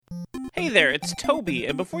there, it's Toby,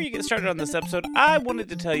 and before you get started on this episode, I wanted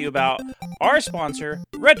to tell you about our sponsor,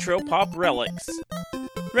 Retro Pop Relics.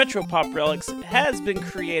 Retro Pop Relics has been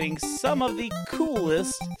creating some of the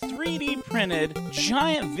coolest 3D printed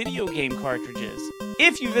giant video game cartridges.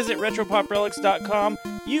 If you visit RetroPopRelics.com,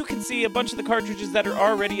 you can see a bunch of the cartridges that are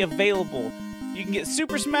already available. You can get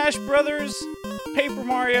Super Smash Bros., Paper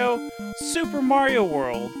Mario, Super Mario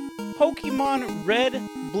World, Pokemon Red,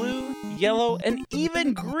 Blue, Yellow, and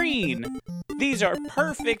even Green. These are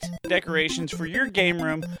perfect decorations for your game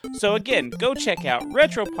room, so again, go check out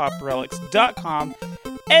RetroPopRelics.com,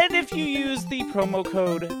 and if you use the promo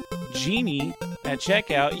code GENIE at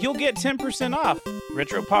checkout, you'll get 10% off.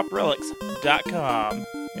 RetroPopRelics.com.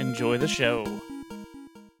 Enjoy the show.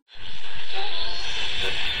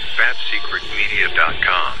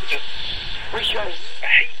 BadSecretMedia.com. I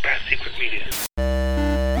hate Bad Secret Media.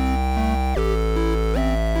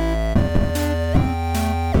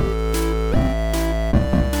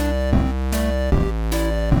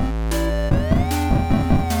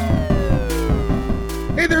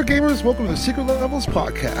 Hey there, gamers! Welcome to the Secret Levels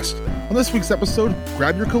podcast. On this week's episode,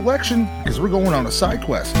 grab your collection because we're going on a side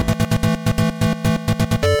quest.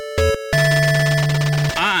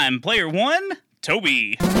 I'm Player 1,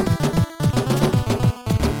 Toby.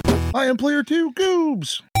 I am Player 2,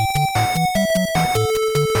 Goobs.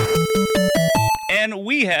 And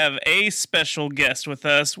we have a special guest with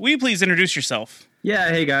us. Will you please introduce yourself? Yeah,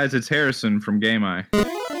 hey guys, it's Harrison from GameEye.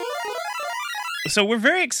 So we're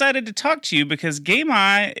very excited to talk to you because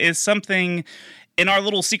GameEye is something in our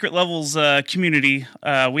little Secret Levels community.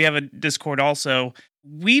 We have a Discord also.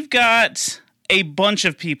 We've got a bunch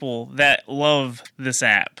of people that love this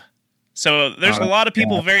app. So there's a lot of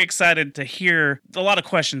people very excited to hear a lot of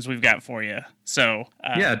questions we've got for you. So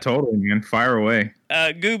Yeah, totally, man. Fire away.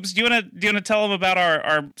 Goobs, do you wanna tell them about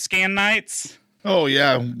our scan nights? Oh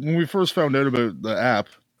yeah, when we first found out about the app,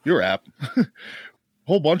 your app, a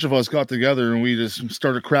whole bunch of us got together and we just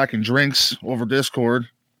started cracking drinks over Discord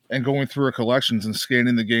and going through our collections and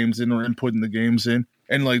scanning the games in or inputting the games in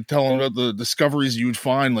and like telling about the discoveries you'd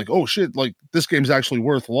find, like, oh shit, like this game's actually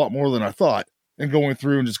worth a lot more than I thought. And going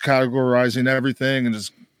through and just categorizing everything and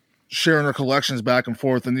just sharing our collections back and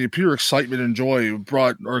forth. And the pure excitement and joy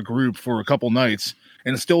brought our group for a couple nights,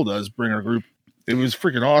 and it still does bring our group. It was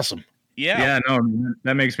freaking awesome. Yeah, no,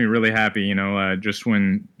 that makes me really happy. You know, just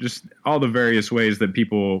all the various ways that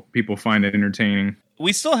people find it entertaining.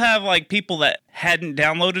 We still have like people that hadn't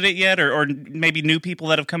downloaded it yet, or maybe new people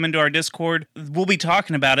that have come into our Discord. We'll be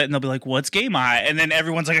talking about it, and they'll be like, "What's GameEye?" And then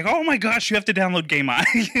everyone's like, "Oh my gosh, you have to download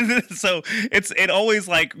GameEye!" So it always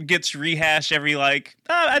like gets rehashed every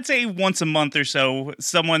I'd say once a month or so.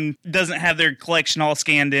 Someone doesn't have their collection all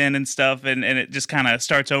scanned in and stuff, and it just kind of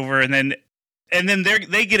starts over, and then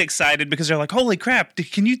they get excited because they're like, "Holy crap!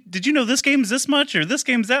 Did you know this game's this much or this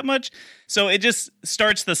game's that much?" So it just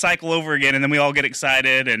starts the cycle over again, and then we all get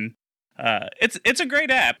excited, and it's a great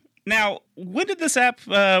app. Now, when did this app?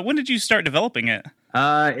 When did you start developing it?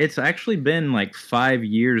 It's actually been like 5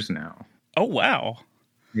 years now. Oh wow!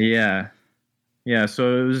 Yeah.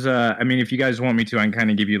 So it was. I mean, if you guys want me to, I can kind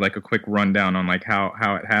of give you like a quick rundown on like how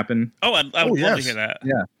it happened. Oh, I would love to hear that.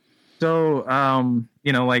 Yeah. So,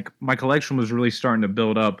 like my collection was really starting to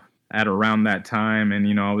build up at around that time.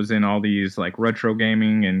 And, I was in all these like retro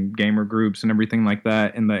gaming and gamer groups and everything like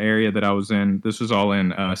that in the area that I was in. This was all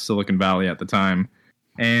in Silicon Valley at the time.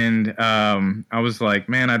 And I was like,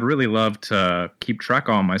 man, I'd really love to keep track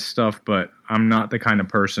of all my stuff, but I'm not the kind of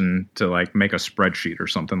person to like make a spreadsheet or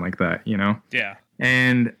something like that, Yeah.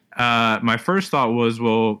 And my first thought was,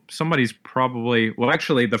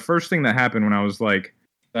 actually the first thing that happened when I was like,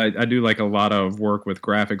 I do like a lot of work with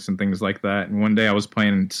graphics and things like that. And one day I was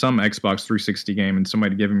playing some Xbox 360 game and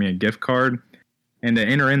somebody giving me a gift card. And to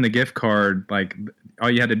enter in the gift card, like all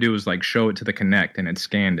you had to do was like show it to the Kinect and it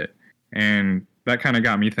scanned it. And that kind of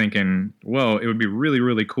got me thinking, well, it would be really,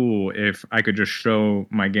 really cool if I could just show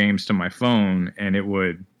my games to my phone and it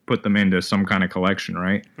would put them into some kind of collection,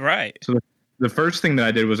 right? Right. So the first thing that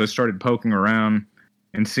I did was I started poking around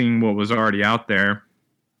and seeing what was already out there.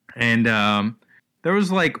 And there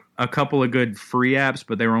was like a couple of good free apps,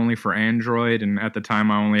 but they were only for Android. And at the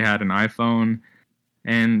time, I only had an iPhone.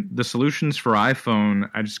 And the solutions for iPhone,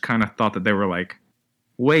 I just kind of thought that they were like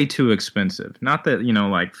way too expensive. Not that,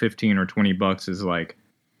 like 15 or 20 bucks is like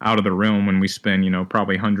out of the realm when we spend,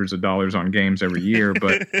 probably hundreds of dollars on games every year.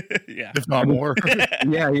 But yeah, If not more.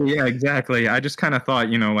 yeah, exactly. I just kind of thought,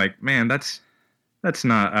 like, man, that's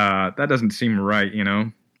not, that doesn't seem right,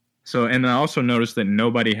 So, and I also noticed that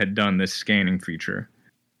nobody had done this scanning feature.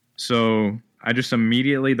 So I just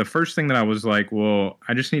immediately, the first thing that I was like, well,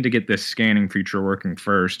 I just need to get this scanning feature working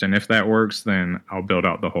first. And if that works, then I'll build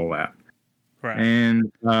out the whole app. Right.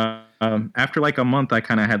 And after like a month, I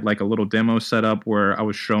kind of had like a little demo set up where I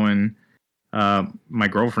was showing my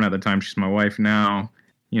girlfriend at the time, she's my wife now,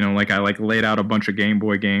 like I like laid out a bunch of Game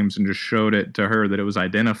Boy games and just showed it to her that it was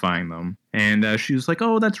identifying them. And she was like,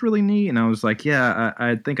 oh, that's really neat. And I was like, yeah,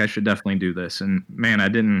 I think I should definitely do this. And man, I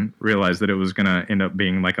didn't realize that it was going to end up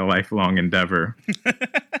being like a lifelong endeavor.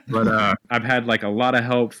 But I've had like a lot of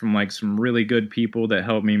help from like some really good people that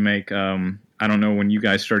helped me make, I don't know when you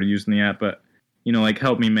guys started using the app, but like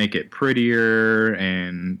help me make it prettier,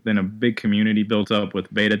 and then a big community built up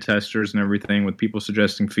with beta testers and everything, with people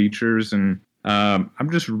suggesting features. And I'm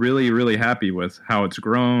just really, really happy with how it's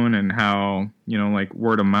grown and how, like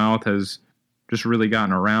word of mouth has just really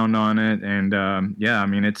gotten around on it. And yeah, I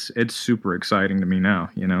mean, it's super exciting to me now,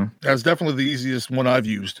 That's definitely the easiest one I've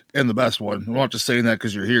used and the best one. I'm not just saying that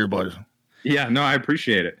because you're here, but yeah, no, I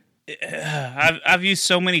appreciate it. I've used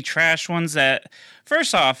so many trash ones that,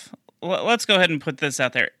 first off, let's go ahead and put this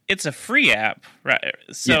out there. It's a free app, right?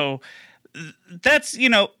 So that's,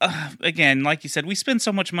 again, like you said, we spend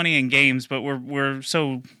so much money in games, but we're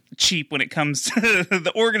so cheap when it comes to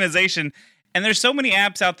the organization. And there's so many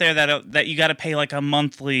apps out there that you got to pay like a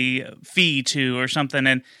monthly fee to or something.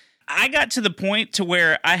 And I got to the point to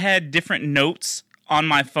where I had different notes on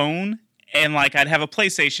my phone, and like I'd have a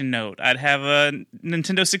PlayStation note, I'd have a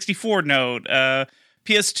Nintendo 64 note,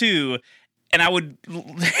 PS2. And I would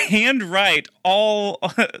hand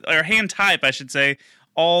type, I should say,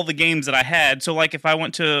 all the games that I had. So, like, if I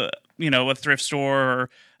went to, a thrift store or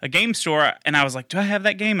a game store, and I was like, do I have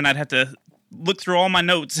that game? And I'd have to look through all my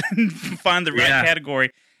notes and find the right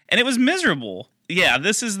category. And it was miserable. Yeah,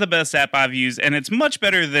 this is the best app I've used, and it's much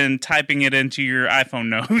better than typing it into your iPhone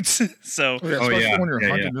notes. So, especially when you're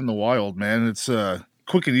hunting in the wild, man. It's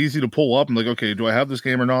quick and easy to pull up and like, okay, do I have this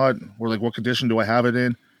game or not? Or like, what condition do I have it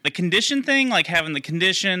in? The condition thing, like having the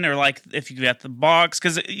condition, or like if you got the box,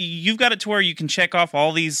 because you've got it to where you can check off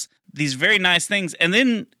all these very nice things. And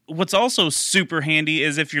then what's also super handy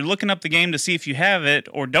is if you're looking up the game to see if you have it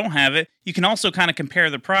or don't have it, you can also kind of compare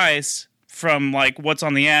the price from like what's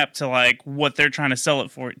on the app to like what they're trying to sell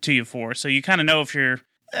it to you for. So you kind of know if you're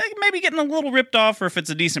maybe getting a little ripped off or if it's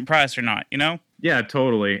a decent price or not, Yeah,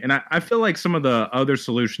 totally. And I feel like some of the other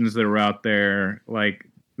solutions that are out there, like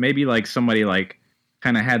maybe like somebody like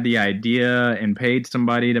kind of had the idea and paid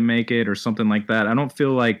somebody to make it or something like that. I don't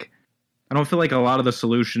feel like a lot of the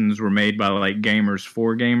solutions were made by like gamers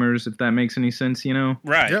for gamers, if that makes any sense,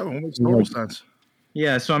 Right. Yeah, it makes total sense.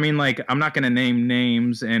 Yeah, so I mean, like, I'm not going to name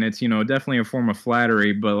names, and it's, definitely a form of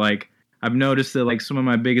flattery, but like I've noticed that like some of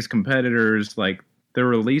my biggest competitors, like their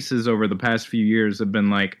releases over the past few years have been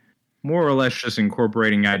like more or less just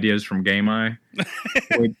incorporating ideas from GameEye.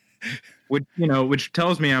 Which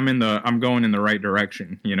tells me I'm going in the right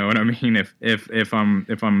direction. You know what I mean? If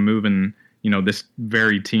I'm moving, this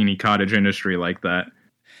very teeny cottage industry like that.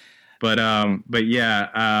 But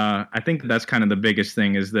yeah, I think that's kind of the biggest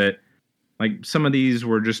thing is that like some of these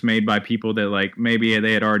were just made by people that like maybe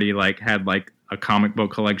they had already like had like a comic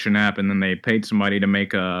book collection app, and then they paid somebody to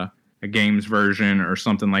make a games version or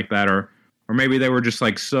something like that, or maybe they were just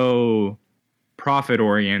like so profit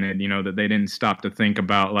oriented, that they didn't stop to think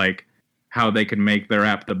about like how they could make their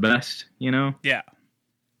app the best, Yeah.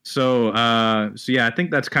 So yeah, I think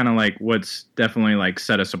that's kind of like what's definitely like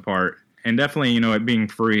set us apart, and definitely, it being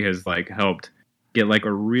free has like helped get like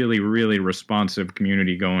a really, really responsive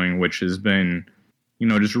community going, which has been,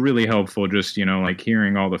 just really helpful. Just, like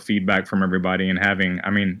hearing all the feedback from everybody and having,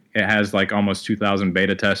 it has like almost 2,000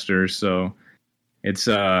 beta testers. So it's,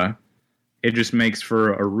 it just makes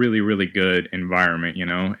for a really, really good environment,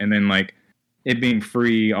 and then like, it being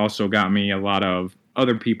free also got me a lot of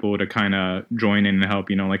other people to kind of join in and help,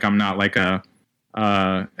 like I'm not like a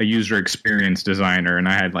user experience designer, and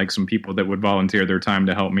I had like some people that would volunteer their time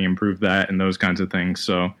to help me improve that and those kinds of things.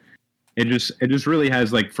 So it just really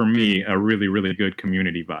has like, for me, a really, really good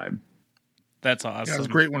community vibe. That's awesome. Yeah, it's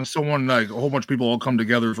great when someone, like a whole bunch of people all come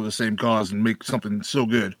together for the same cause and make something so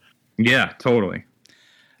good. Yeah, totally.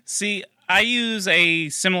 See, I use a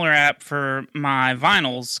similar app for my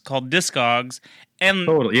vinyls called Discogs, and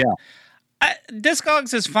totally, yeah.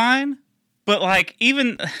 Discogs is fine, but like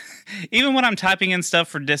even when I'm typing in stuff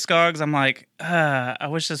for Discogs, I'm like, I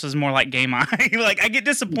wish this was more like GameEye. Like I get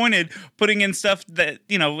disappointed putting in stuff that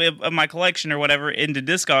of my collection or whatever into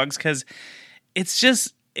Discogs because it's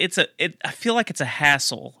just I feel like it's a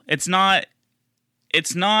hassle. It's not.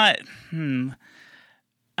 I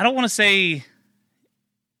don't want to say.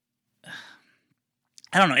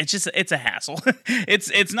 I don't know. It's a hassle.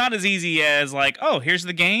 It's not as easy as like, oh, here's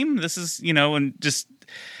the game. This is, and just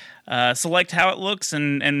select how it looks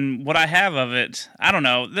and what I have of it. I don't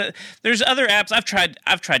know. There's other apps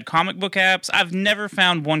I've tried comic book apps. I've never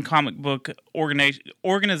found one comic book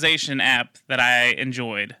organization app that I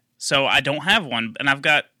enjoyed. So I don't have one, and I've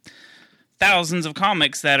got thousands of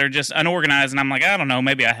comics that are just unorganized, and I'm like, I don't know,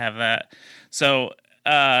 maybe I have that. So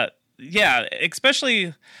yeah,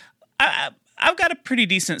 especially I've got a pretty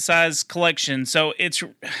decent sized collection, so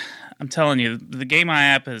I'm telling you, the Game Eye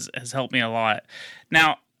app has helped me a lot.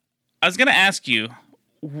 Now, I was going to ask you,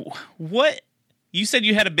 what you said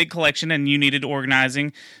you had a big collection and you needed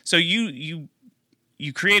organizing, so you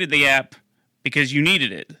created the app because you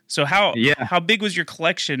needed it. So how big was your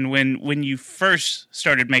collection when you first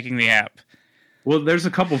started making the app? Well, there's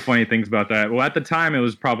a couple funny things about that. Well, at the time, it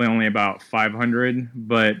was probably only about 500,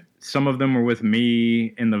 but some of them were with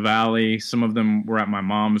me in the Valley. Some of them were at my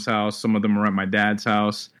mom's house. Some of them were at my dad's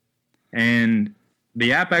house. And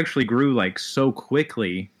the app actually grew like so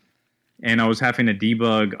quickly. And I was having to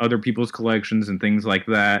debug other people's collections and things like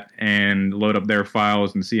that and load up their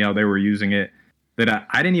files and see how they were using it, that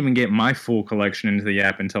I didn't even get my full collection into the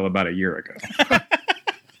app until about a year ago.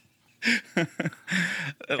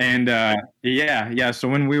 And so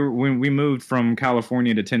when we moved from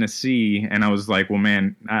California to Tennessee, and I was like, well,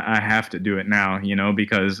 man, I have to do it now,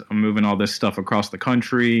 because I'm moving all this stuff across the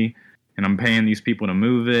country and I'm paying these people to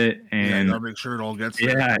move it, and you gotta make sure it all gets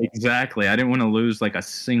there. Yeah, exactly. I didn't want to lose like a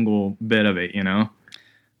single bit of it,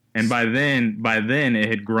 And by then it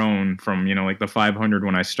had grown from, like the 500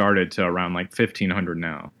 when I started to around like 1,500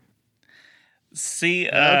 now. See,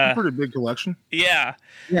 that's a pretty big collection. Yeah.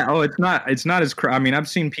 Yeah. Oh, it's not as. I mean, I've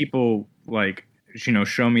seen people like,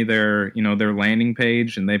 show me their landing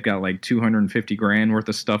page, and they've got like 250 grand worth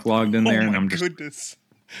of stuff logged in there, and I'm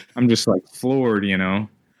just like floored, Yeah.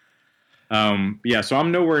 So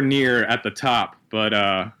I'm nowhere near at the top, but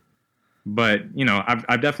I've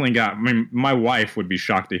definitely got. I mean, my wife would be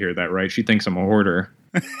shocked to hear that, right? She thinks I'm a hoarder.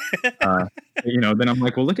 Then I'm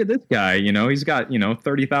like, well, look at this guy. He's got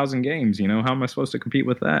 30,000 games. How am I supposed to compete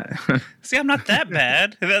with that? See, I'm not that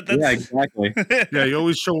bad. That's... Yeah, exactly. Yeah, you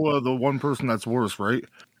always show the one person that's worse, right?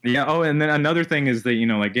 Yeah. Oh, and then another thing is that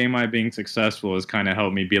like Game Eye being successful has kind of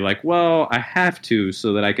helped me be like, well, I have to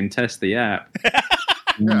so that I can test the app.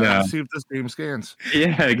 And, see if this game scans.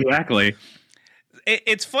 Yeah, exactly.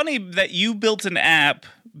 It's funny that you built an app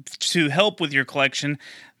to help with your collection.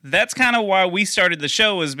 That's kind of why we started the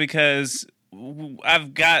show, is because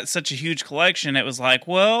I've got such a huge collection. It was like,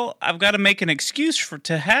 well, I've got to make an excuse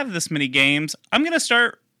to have this many games. I'm going to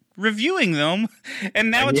start reviewing them, and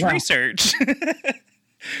now it's research.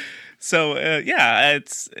 So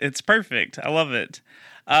it's perfect. I love it.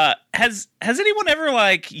 Has anyone ever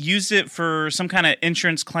like used it for some kind of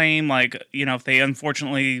insurance claim? Like, if they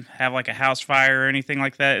unfortunately have like a house fire or anything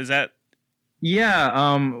like that, is that?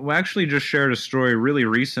 Yeah, we actually just shared a story really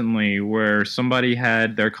recently where somebody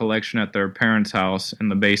had their collection at their parents' house in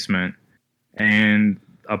the basement, and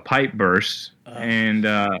a pipe burst. And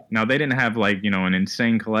now they didn't have like an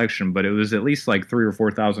insane collection, but it was at least like $3,000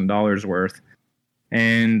 or $4,000 worth.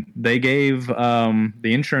 And they gave the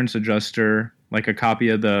insurance adjuster like a copy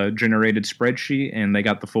of the generated spreadsheet, and they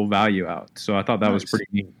got the full value out. So I thought that was pretty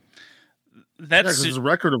neat. That's a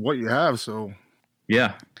record of what you have. So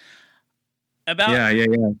yeah.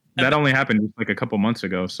 That only happened just like a couple months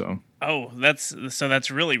ago. So that's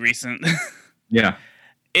really recent. Yeah.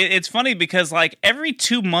 It's funny because like every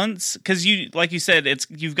 2 months, because like you said,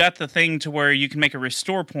 you've got the thing to where you can make a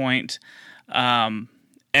restore point, and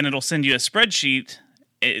it'll send you a spreadsheet.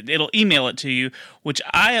 It'll email it to you, which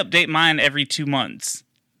I update mine every 2 months.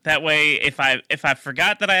 That way, if I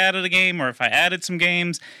forgot that I added a game, or if I added some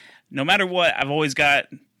games, no matter what, I've always got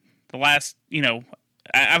the last,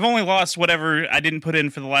 I've only lost whatever I didn't put in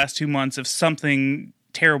for the last 2 months if something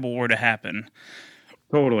terrible were to happen.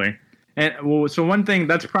 Totally. And so one thing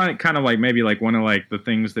that's probably kind of like maybe like one of like the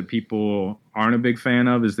things that people aren't a big fan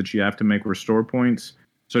of is that you have to make restore points.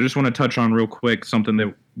 So I just want to touch on real quick something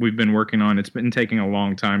that we've been working on. It's been taking a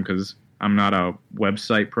long time because I'm not a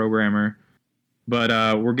website programmer. But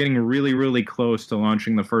we're getting really, really close to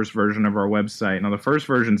launching the first version of our website. Now, the first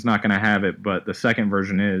version's not going to have it, but the second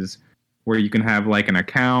version is, where you can have like an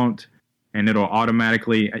account, and it'll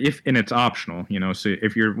automatically, and it's optional, so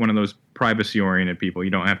if you're one of those privacy-oriented people,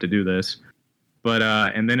 you don't have to do this. But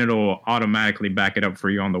and then it'll automatically back it up for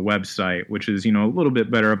you on the website, which is, a little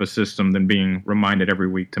bit better of a system than being reminded every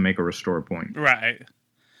week to make a restore point. Right.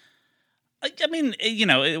 I mean,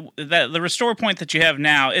 the restore point that you have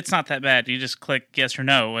now, it's not that bad. You just click yes or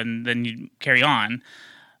no, and then you carry on.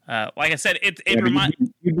 Like I said, it Yeah, reminds.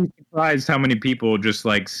 you'd be surprised how many people just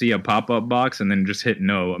like see a pop-up box and then just hit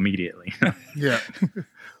no immediately. Yeah.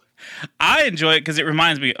 I enjoy it because it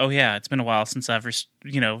reminds me. Oh yeah, it's been a while since I've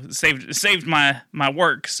saved my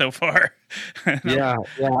work so far. Yeah.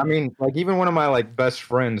 I mean, like even one of my like best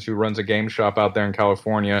friends who runs a game shop out there in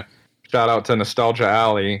California. Shout out to Nostalgia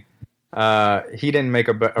Alley. He didn't make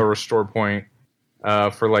a restore point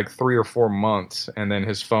for like 3 or 4 months, and then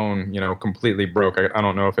his phone, completely broke. I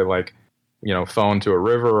don't know if it like, fell into a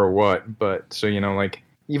river or what, but so like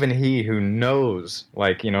even he who knows,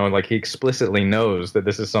 like like he explicitly knows that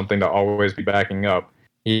this is something to always be backing up.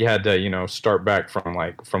 He had to start back from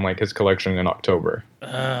his collection in October.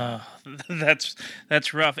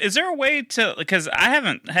 That's rough. Is there a way to, because I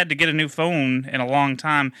haven't had to get a new phone in a long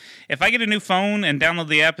time. If I get a new phone and download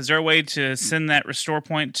the app, is there a way to send that restore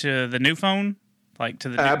point to the new phone? Like to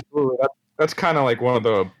the Absolutely. That's kind of like one of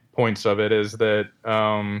the points of it is that,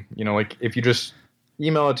 like if you just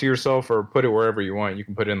email it to yourself or put it wherever you want, you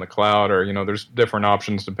can put it in the cloud or, there's different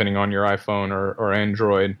options depending on your iPhone or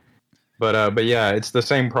Android. But yeah, it's the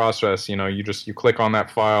same process. You click on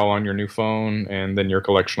that file on your new phone and then your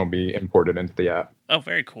collection will be imported into the app. Oh,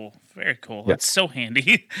 very cool. Very cool. Yeah. That's so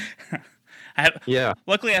handy.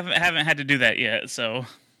 Luckily, I haven't had to do that yet, so...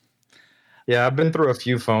 Yeah, I've been through a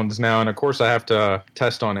few phones now, and of course I have to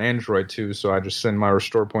test on Android too, so I just send my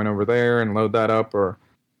restore point over there and load that up, or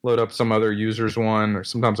load up some other user's one, or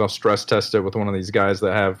sometimes I'll stress test it with one of these guys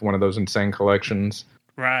that have one of those insane collections.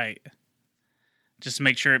 Right. Just to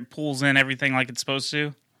make sure it pulls in everything like it's supposed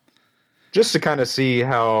to? Just to kind of see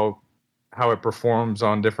how it performs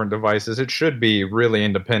on different devices. It should be really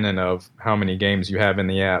independent of how many games you have in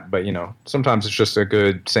the app, but sometimes it's just a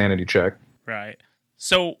good sanity check. Right.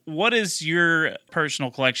 So, what is your personal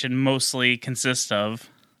collection mostly consist of?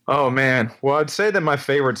 Oh, man. Well, I'd say that my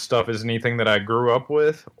favorite stuff is anything that I grew up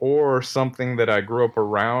with or something that I grew up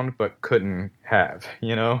around but couldn't have,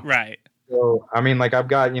 Right. So, I mean, like, I've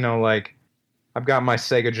got my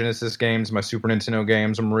Sega Genesis games, my Super Nintendo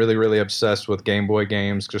games. I'm really, really obsessed with Game Boy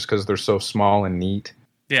games just because they're so small and neat.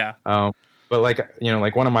 Yeah. But,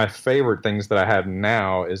 like one of my favorite things that I have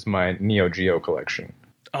now is my Neo Geo collection.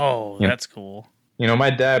 Oh, that's cool.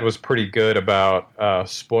 My dad was pretty good about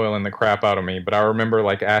spoiling the crap out of me, but I remember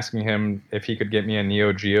like asking him if he could get me a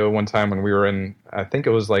Neo Geo one time when we were in, I think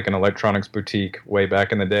it was like an electronics boutique way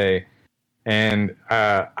back in the day. And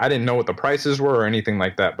I didn't know what the prices were or anything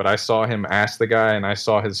like that, but I saw him ask the guy and I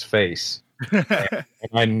saw his face. And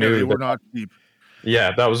I knew they were not cheap.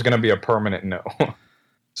 Yeah, that was going to be a permanent no.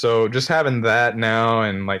 So just having that now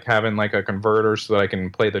and like having like a converter so that I can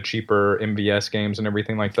play the cheaper MVS games and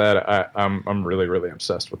everything like that, I'm really, really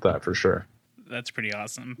obsessed with that for sure. That's pretty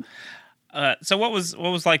awesome. So what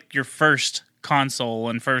was like your first console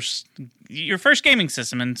and your first gaming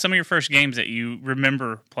system and some of your first games that you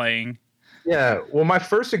remember playing? Yeah, well, my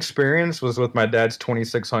first experience was with my dad's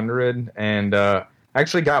 2600, and I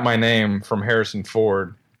actually got my name from Harrison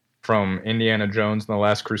Ford from Indiana Jones and the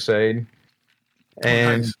Last Crusade.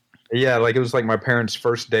 And Nice. yeah, like it was like my parents'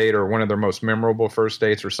 first date or one of their most memorable first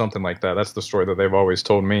dates or something like that. That's the story that they've always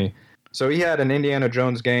told me. So he had an Indiana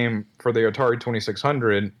Jones game for the Atari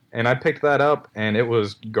 2600, and I picked that up, and it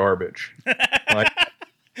was garbage. Like,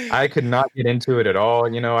 I could not get into it at all.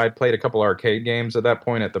 I played a couple arcade games at that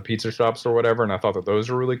point at the pizza shops or whatever, and I thought that those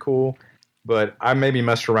were really cool. But I maybe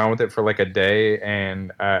messed around with it for like a day,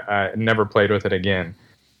 and I never played with it again.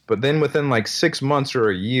 But then within like 6 months or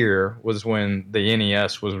a year was when the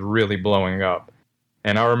NES was really blowing up.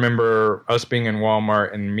 And I remember us being in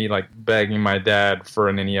Walmart and me like begging my dad for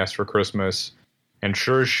an NES for Christmas. And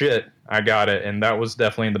sure as shit, I got it. And that was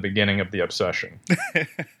definitely the beginning of the obsession.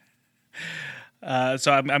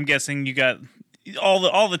 So I'm guessing you got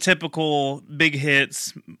all the typical big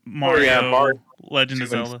hits, Mario, Mario, Legend of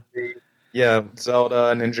Zelda. Yeah,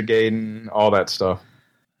 Zelda, Ninja Gaiden, all that stuff.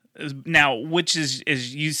 Now, which is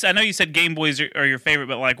you? I know you said Game Boys are your favorite,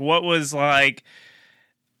 but like, what was like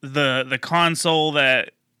the console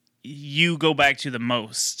that you go back to the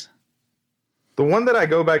most? The one that I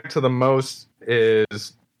go back to the most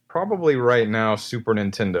is probably right now Super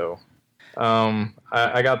Nintendo.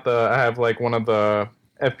 I have like one of the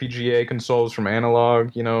FPGA consoles from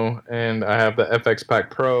Analog, and I have the FX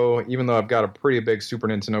Pack Pro. Even though I've got a pretty big Super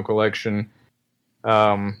Nintendo collection,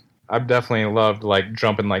 I've definitely loved like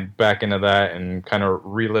jumping like back into that and kind of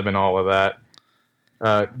reliving all of that.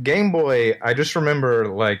 Game Boy, I just remember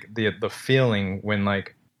like the feeling when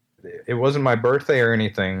like it wasn't my birthday or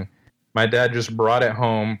anything. My dad just brought it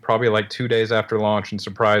home probably like 2 days after launch and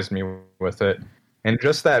surprised me with it. And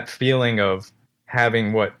just that feeling of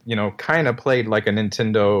having what, kind of played like a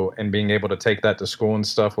Nintendo and being able to take that to school and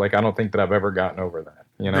stuff, like, I don't think that I've ever gotten over that.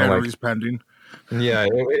 Batteries pending. Yeah,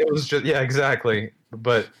 it was just, yeah, exactly.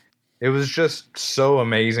 But it was just so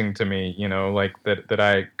amazing to me, like that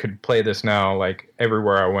I could play this now, like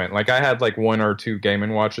everywhere I went. Like I had like 1 or 2 Game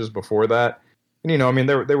 & Watches before that. And,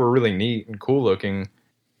 they were really neat and cool looking.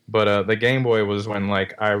 But the Game Boy was when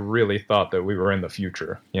like I really thought that we were in the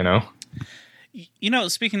future,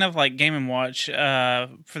 Speaking of like Game & Watch,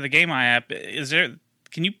 for the Game Eye app,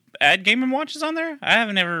 can you add Game & Watches on there? I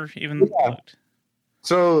haven't ever even looked.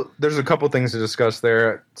 So there's a couple things to discuss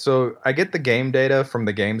there. So I get the game data from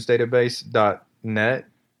the gamesdatabase.net,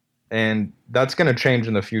 and that's going to change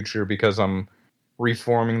in the future because I'm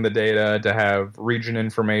reforming the data to have region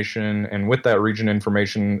information. And with that region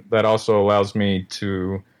information, that also allows me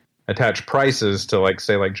to attach prices to like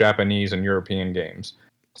Japanese and European games.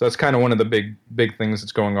 So that's kind of one of the big things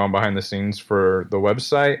that's going on behind the scenes for the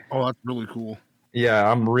website. Oh, that's really cool. Yeah,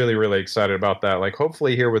 I'm really, really excited about that. Like,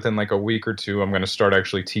 hopefully here within like a week or 2, I'm going to start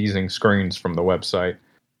actually teasing screens from the website.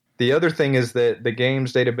 The other thing is that the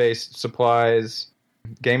games database supplies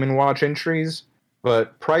Game & Watch entries,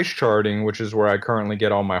 but price charting, which is where I currently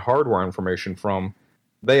get all my hardware information from,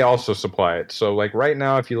 they also supply it. So like right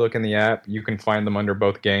now, if you look in the app, you can find them under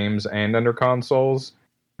both games and under consoles.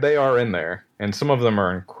 They are in there, and some of them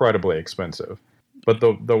are incredibly expensive. But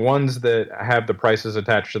the ones that have the prices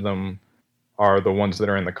attached to them are the ones that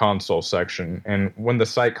are in the console section. And when the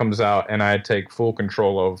site comes out and I take full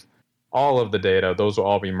control of all of the data, those will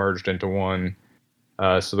all be merged into one.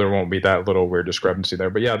 So there won't be that little weird discrepancy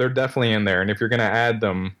there. But yeah, they're definitely in there. And if you're going to add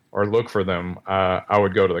them or look for them, I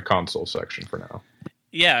would go to the console section for now.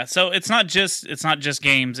 Yeah, so it's not just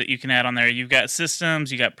games that you can add on there. You've got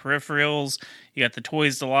systems, you got peripherals, you got the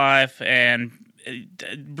Toys to Life, and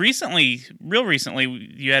real recently,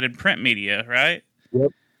 you added print media, right?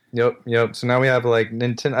 Yep. So now we have like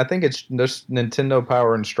Nintendo. I think it's just Nintendo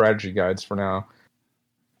Power and Strategy guides for now.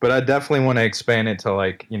 But I definitely want to expand it to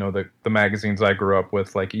like, the magazines I grew up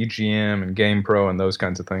with, like EGM and Game Pro and those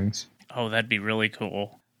kinds of things. Oh, that'd be really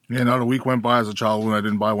cool. Yeah, not a week went by as a child when I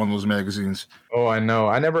didn't buy one of those magazines. Oh, I know.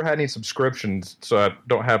 I never had any subscriptions, so I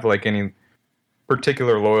don't have like any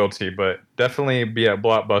particular loyalty, but definitely be at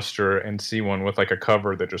Blockbuster and see one with like a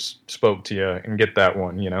cover that just spoke to you and get that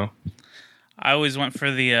one, I always went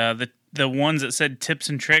for the ones that said tips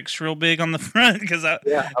and tricks real big on the front because I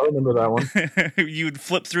remember that one. You would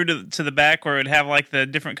flip through to the back where it would have like the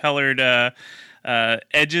different colored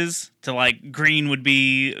edges. To like green would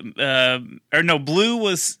be blue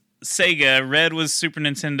was Sega, red was Super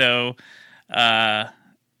Nintendo. I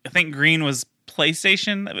think green was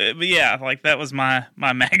PlayStation. But yeah, like that was my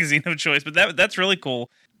magazine of choice. But that's really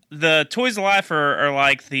cool. The Toys to Life are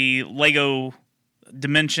like the Lego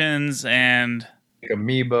Dimensions and like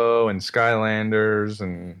Amiibo and Skylanders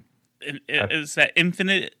and is that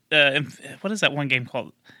Infinite? What is that one game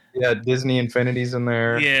called? Yeah, Disney Infinity's in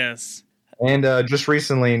there. Yes, and just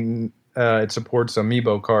recently it supports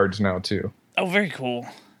Amiibo cards now too. Oh, very cool.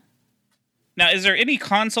 Now, is there any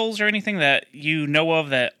consoles or anything that you know of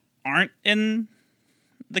that aren't in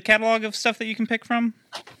the catalog of stuff that you can pick from?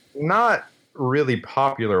 Not really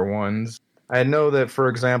popular ones. I know that, for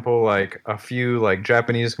example, like a few like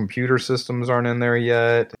Japanese computer systems aren't in there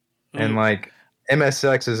yet, and like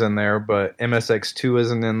MSX is in there, but MSX2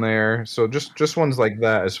 isn't in there. So just ones like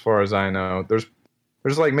that, as far as I know. There's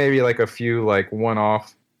like maybe like a few like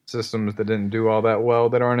one-off systems that didn't do all that well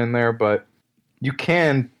that aren't in there, but you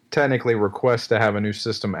can technically request to have a new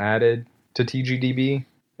system added to TGDB,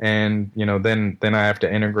 and then I have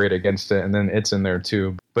to integrate against it, and then it's in there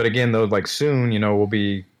too. But again, though, like soon, we'll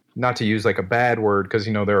be, not to use like a bad word because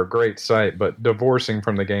they're a great site, but divorcing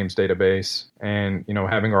from the games database and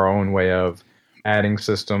having our own way of adding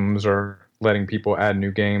systems or letting people add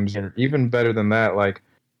new games. And even better than that, like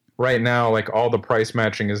right now, like all the price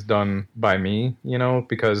matching is done by me,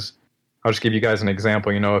 because I'll just give you guys an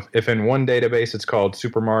example. If in one database it's called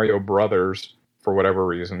Super Mario Brothers for whatever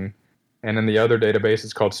reason, and in the other database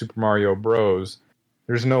it's called Super Mario Bros,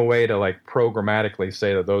 there's no way to like programmatically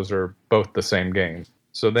say that those are both the same game.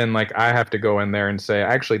 So then like I have to go in there and say,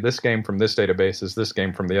 actually, this game from this database is this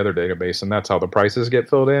game from the other database, and that's how the prices get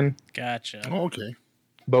filled in. Gotcha. Oh, okay.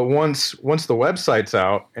 But once the website's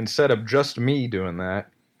out, instead of just me doing that,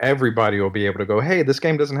 everybody will be able to go, hey, this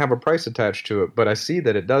game doesn't have a price attached to it, but I see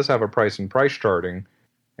that it does have a price in price charting,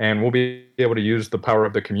 and we'll be able to use the power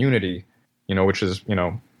of the community, which is,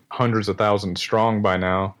 hundreds of thousands strong by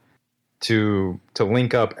now, to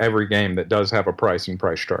link up every game that does have a price in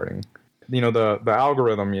price charting. The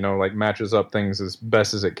algorithm, like matches up things as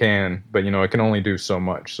best as it can, but, it can only do so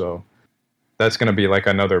much. So that's going to be like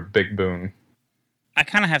another big boon. I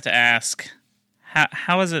kind of have to ask,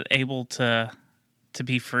 how is it able to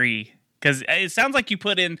be free? Because it sounds like you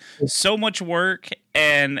put in so much work,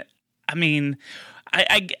 and I mean,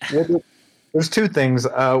 Well, there's two things.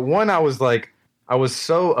 One, I was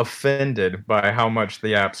so offended by how much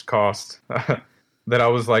the apps cost that I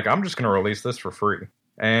was like, I'm just going to release this for free.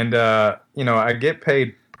 And I get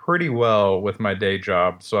paid pretty well with my day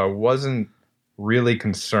job, so I wasn't really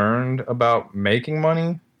concerned about making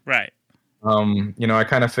money. right. I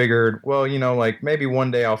kind of figured, well, like maybe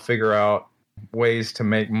one day I'll figure out ways to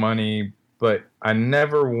make money, but I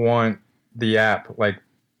never want the app, like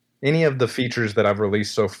any of the features that I've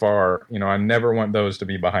released so far, I never want those to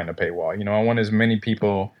be behind a paywall. I want as many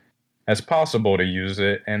people as possible to use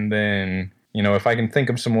it. And then, if I can think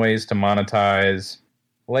of some ways to monetize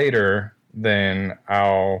later, then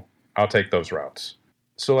I'll take those routes.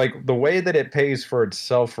 So like the way that it pays for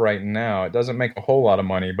itself right now, it doesn't make a whole lot of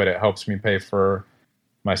money, but it helps me pay for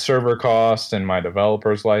my server costs and my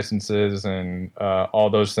developers licenses and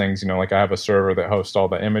all those things. Like I have a server that hosts all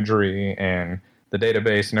the imagery and the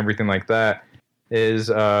database and everything like that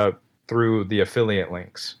is through the affiliate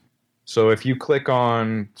links. So if you click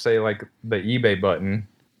on, say, like the eBay button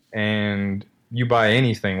and you buy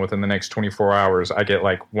anything within the next 24 hours, I get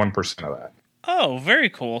like 1% of that. Oh, very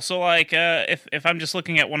cool. So, like, if I'm just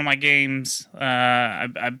looking at one of my games,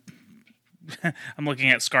 I'm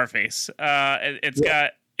looking at Scarface.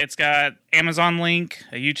 It's got Amazon link,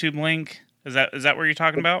 a YouTube link. Is that what you're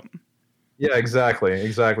talking about? Yeah,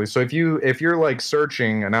 exactly. So if you're like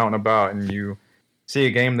searching and out and about and you see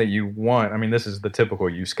a game that you want, I mean, this is the typical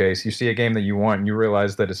use case. You see a game that you want and you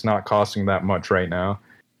realize that it's not costing that much right now.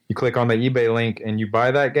 You click on the eBay link and you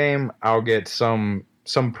buy that game, I'll get some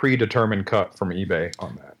predetermined cut from eBay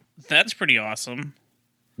on that. That's pretty awesome.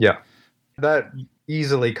 Yeah. That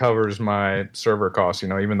easily covers my server costs,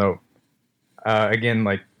 even though, again,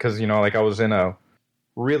 like, because, like I was in a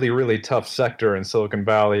really, really tough sector in Silicon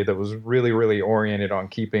Valley that was really, really oriented on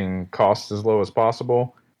keeping costs as low as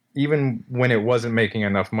possible. Even when it wasn't making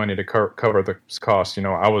enough money to cover the costs,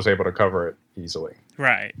 I was able to cover it easily.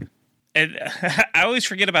 Right. And I always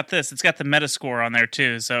forget about this. It's got the Metascore on there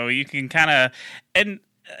too, so you can kind of. And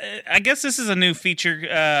I guess this is a new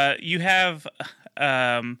feature. You have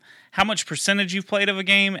how much percentage you've played of a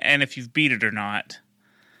game, and if you've beat it or not.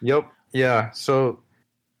 Yep. Yeah. So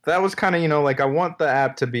that was kind of like I want the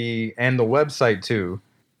app to be, and the website too,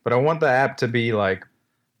 but I want the app to be like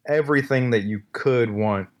everything that you could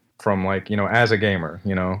want from like as a gamer.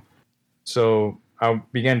 So I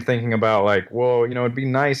began thinking about like, well, it'd be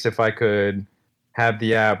nice if I could have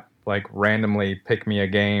the app like randomly pick me a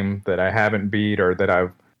game that I haven't beat or that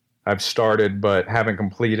I've started but haven't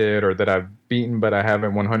completed or that I've beaten but I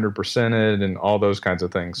haven't 100%ed and all those kinds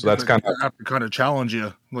of things. So that's kind of have to kind of challenge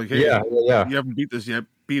you, like, hey, yeah. You haven't beat this yet,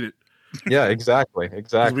 beat it. Yeah, exactly.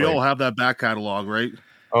 We all have that back catalog, right?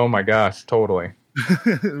 Oh my gosh, totally.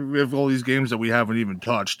 We have all these games that we haven't even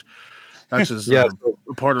touched. That's just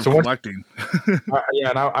part of collecting.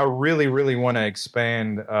 And I really, really want to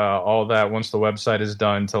expand all that once the website is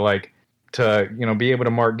done to be able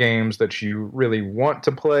to mark games that you really want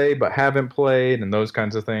to play but haven't played and those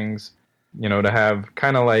kinds of things. To have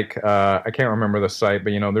kind of like I can't remember the site,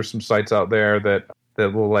 but there's some sites out there that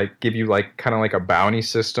will like give you like kind of like a bounty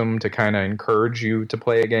system to kind of encourage you to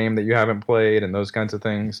play a game that you haven't played and those kinds of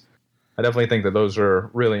things. I definitely think that those are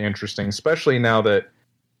really interesting, especially now that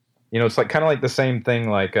it's like kind of like the same thing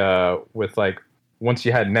like with like once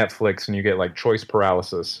you had Netflix and you get like choice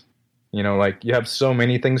paralysis. Like you have so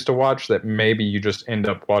many things to watch that maybe you just end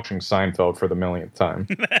up watching Seinfeld for the millionth time.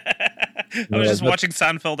 I was just watching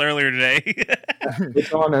Seinfeld earlier today.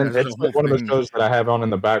 It's on, and it's one of the shows that I have on in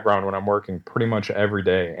the background when I'm working pretty much every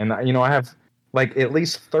day. And I have like at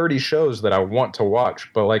least 30 shows that I want to watch,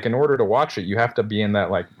 but like in order to watch it, you have to be in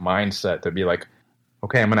that like mindset to be like,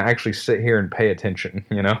 okay, I'm going to actually sit here and pay attention,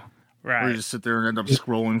 Right. Or you just sit there and end up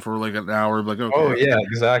scrolling for like an hour, like, okay. Oh yeah,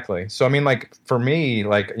 exactly. So I mean, like for me,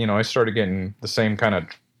 like I started getting the same kind of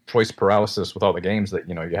choice paralysis with all the games that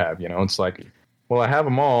you have. It's like, well, I have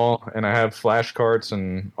them all, and I have flashcards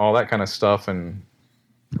and all that kind of stuff, and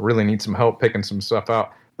I really need some help picking some stuff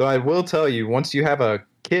out. Though I will tell you, once you have a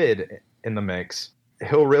kid in the mix,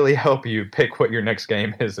 he'll really help you pick what your next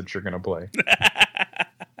game is that you're going to play.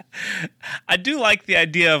 I do like the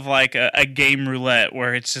idea of like a game roulette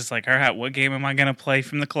where it's just like, all right, what game am I going to play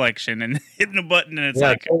from the collection? And hitting a button and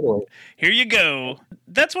it's totally. Here you go.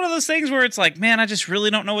 That's one of those things where it's like, man, I just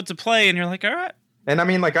really don't know what to play. And you're like, all right. And I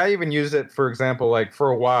mean, like I even use it, for example, like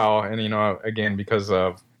for a while. And, again, because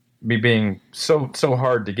of me being so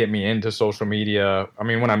hard to get me into social media. I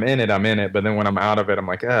mean, when I'm in it, but then when I'm out of it, I'm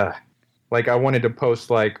like, like I wanted to post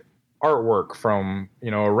like artwork from,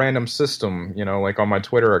 a random system, like on my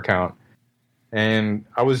Twitter account. And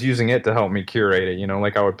I was using it to help me curate it,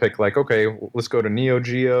 like I would pick like, okay, let's go to Neo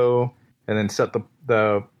Geo and then set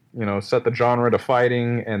the set the genre to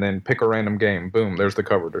fighting and then pick a random game. Boom, there's the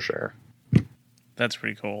cover to share. That's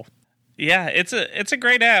pretty cool. Yeah, it's a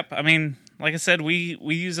great app. I mean, like I said, we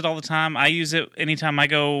use it all the time. I use it anytime I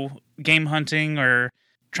go game hunting or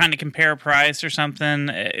trying to compare a price or something.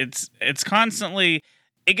 It's constantly,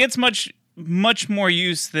 it gets much more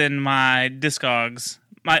use than my Discogs.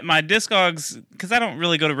 My Discogs, because I don't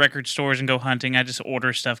really go to record stores and go hunting. I just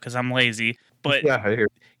order stuff because I'm lazy. But yeah, I hear.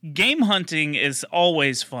 Game hunting is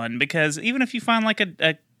always fun because even if you find like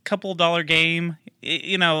a couple $1 game,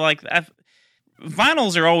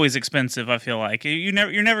 vinyls are always expensive. I feel like you're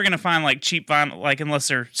never gonna find like cheap vinyl, like unless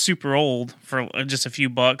they're super old for just a few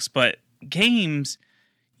bucks. But games,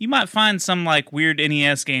 you might find some like weird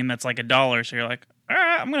NES game that's like $1. So you're like, all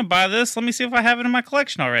right, I'm gonna buy this. Let me see if I have it in my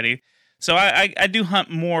collection already. So I do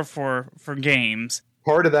hunt more for games.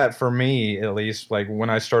 Part of that for me, at least, like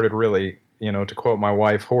when I started really, to quote my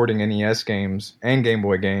wife, hoarding NES games and Game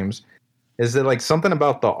Boy games, is that like something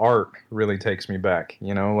about the art really takes me back.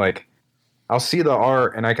 Like I'll see the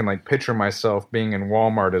art and I can like picture myself being in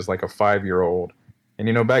Walmart as like a 5-year-old.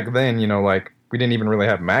 And back then, like we didn't even really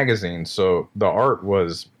have magazines, so the art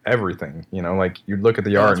was everything. Like you'd look at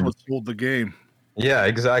the art. That's what sold the game. Yeah,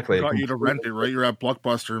 exactly. Got you to rent it, right? You're at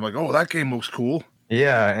Blockbuster and like, oh, that game looks cool.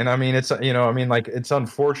 Yeah, and I mean it's like it's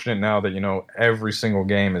unfortunate now that every single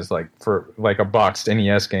game is like for like a boxed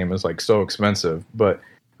NES game is like so expensive. But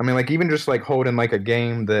I mean like even just like holding like a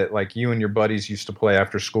game that like you and your buddies used to play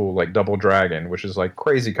after school, like Double Dragon, which is like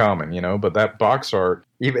crazy common, but that box art,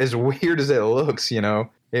 even as weird as it looks,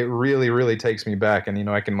 it really, really takes me back. And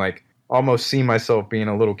I can like almost see myself being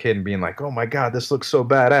a little kid and being like, oh my God, this looks so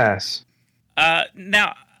badass.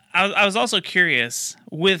 Now, I was also curious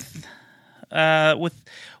with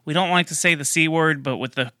we don't like to say the C word, but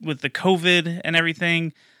with the COVID and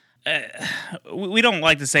everything, we don't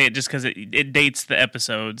like to say it just because it dates the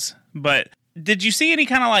episodes. But did you see any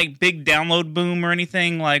kind of like big download boom or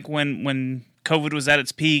anything like when COVID was at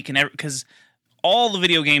its peak and because all the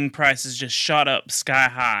video game prices just shot up sky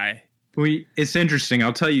high? It's interesting.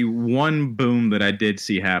 I'll tell you one boom that I did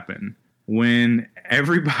see happen. When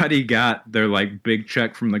everybody got their like big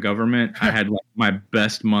check from the government, I had like my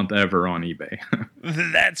best month ever on eBay.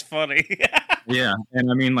 That's funny. Yeah, and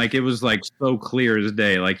I mean like it was like so clear as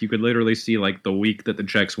day. Like you could literally see like the week that the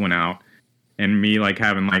checks went out, and me like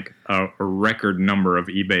having like a record number of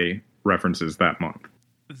eBay references that month.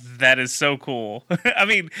 That is so cool. I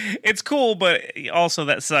mean, it's cool, but also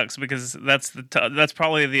that sucks because that's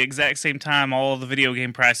probably the exact same time all of the video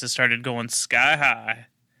game prices started going sky high.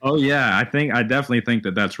 Oh yeah, I definitely think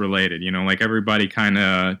that that's related. Like everybody kind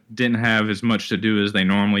of didn't have as much to do as they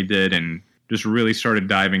normally did, and just really started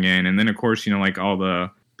diving in. And then of course, like all the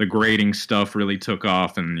grading stuff really took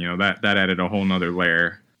off, and that added a whole nother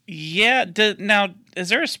layer. Yeah. Now, is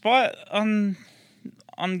there a spot on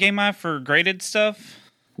GameEye for graded stuff?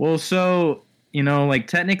 Well, so like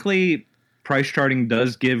technically, price charting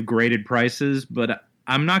does give graded prices, but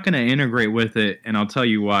I'm not going to integrate with it, and I'll tell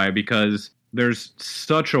you why. Because there's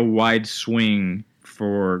such a wide swing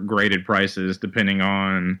for graded prices depending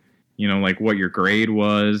on, like what your grade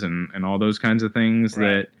was and all those kinds of things, right,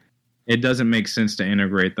 that it doesn't make sense to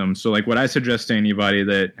integrate them. So like what I suggest to anybody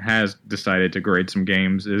that has decided to grade some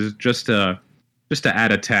games is just to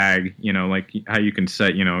add a tag, like how you can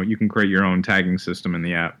set, you can create your own tagging system in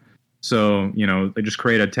the app. So, they just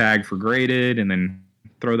create a tag for graded and then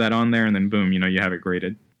throw that on there and then boom, you have it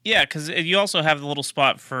graded. Yeah, because you also have the little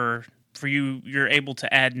spot for you're able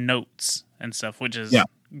to add notes and stuff, which is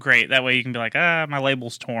great. That way you can be like, my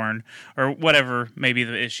label's torn or whatever may be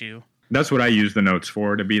the issue. That's what I use the notes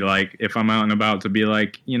for, to be like, if I'm out and about, to be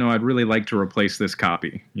like, I'd really like to replace this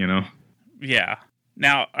copy, Yeah.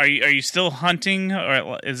 Now, are you still hunting,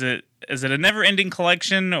 or is it a never-ending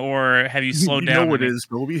collection, or have you slowed down? It is,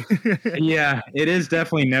 Toby. Yeah, it is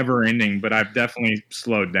definitely never-ending, but I've definitely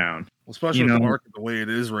slowed down. Especially with the market the way it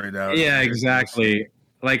is right now. Yeah, exactly.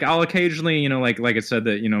 Like I'll occasionally, like I said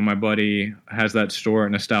that, my buddy has that store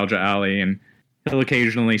at Nostalgia Alley, and he'll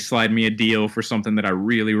occasionally slide me a deal for something that I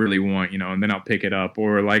really, really want, and then I'll pick it up.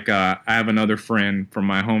 Or like I have another friend from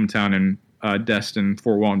my hometown in Destin,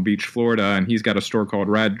 Fort Walton Beach, Florida, and he's got a store called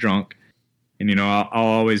Rad Junk. And, I'll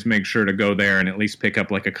always make sure to go there and at least pick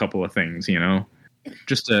up like a couple of things,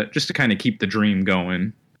 just to kind of keep the dream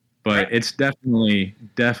going. But it's definitely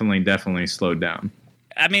slowed down.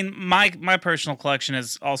 I mean, my personal collection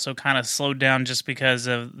is also kind of slowed down just because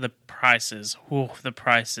of the prices. Ooh, the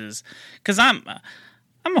prices. Because I'm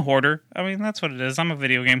a hoarder. I mean, that's what it is. I'm a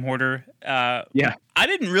video game hoarder. Yeah. I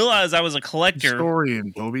didn't realize I was a collector.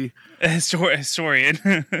 Historian, Toby.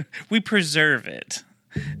 Historian. We preserve it.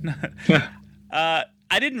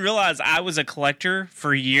 I didn't realize I was a collector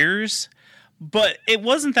for years, but it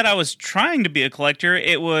wasn't that I was trying to be a collector.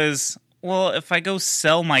 It was, well, if I go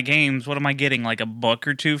sell my games, what am I getting? Like $1 or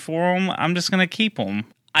 $2 for them? I'm just going to keep them.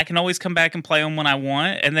 I can always come back and play them when I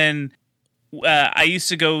want. And then I used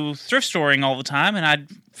to go thrift storing all the time, and I'd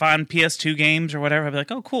find PS2 games or whatever. I'd be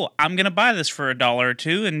like, oh, cool. I'm going to buy this for $1 or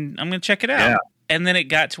 $2, and I'm going to check it out. Yeah. And then it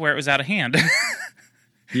got to where it was out of hand.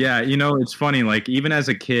 Yeah, it's funny, like, even as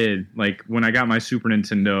a kid, like, when I got my Super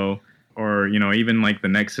Nintendo, or, even, like, the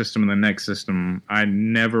next system and the next system, I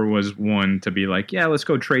never was one to be like, yeah, let's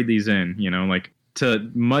go trade these in, like,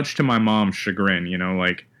 much to my mom's chagrin,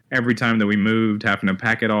 like, every time that we moved, having to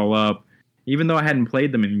pack it all up, even though I hadn't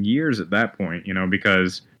played them in years at that point,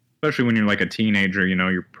 because, especially when you're, like, a teenager,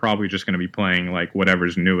 you're probably just going to be playing, like,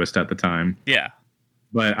 whatever's newest at the time. Yeah.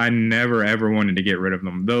 But I never, ever wanted to get rid of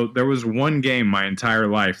them. Though there was one game my entire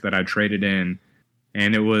life that I traded in,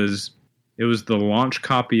 and it was the launch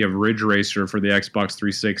copy of Ridge Racer for the Xbox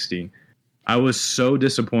 360. I was so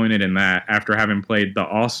disappointed in that after having played the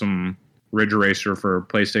awesome Ridge Racer for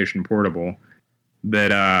PlayStation Portable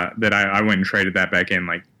that I went and traded that back in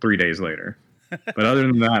like 3 days later. But other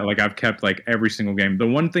than that, like, I've kept like every single game. The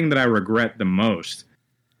one thing that I regret the most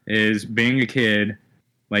is being a kid,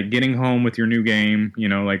 like getting home with your new game,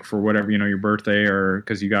 like for whatever, your birthday, or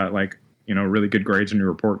because you got like, really good grades on your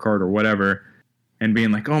report card or whatever, and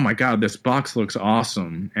being like, oh my God, this box looks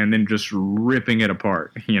awesome. And then just ripping it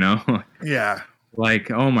apart, Yeah. Like,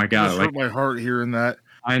 oh my God. It like hurt my heart hearing that.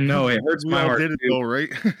 I know, it hurts my heart. Did it though, right?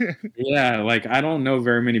 Yeah. Like, I don't know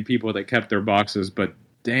very many people that kept their boxes, but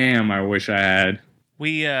damn, I wish I had.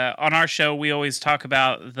 We, on our show, we always talk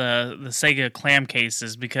about the Sega clam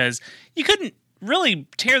cases because you couldn't really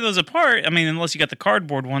tear those apart. I mean, unless you got the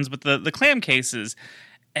cardboard ones, but the clam cases.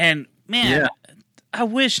 And man, yeah. I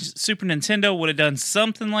wish Super Nintendo would have done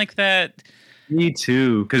something like that. Me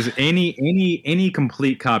too, because any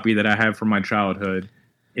complete copy that I have from my childhood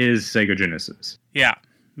is Sega Genesis. Yeah,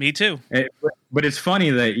 me too. But it's funny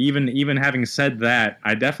that even having said that,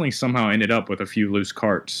 I definitely somehow ended up with a few loose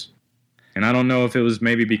carts. And I don't know if it was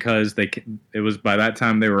maybe because it was by that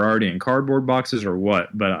time they were already in cardboard boxes or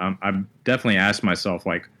what, but I've definitely asked myself,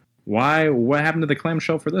 like, what happened to the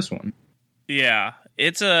clamshell for this one? Yeah,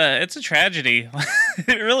 it's a tragedy.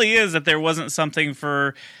 It really is that there wasn't something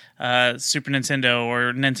for Super Nintendo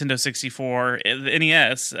or Nintendo 64, the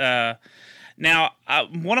NES. Now,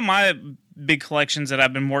 one of my big collections that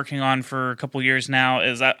I've been working on for a couple years now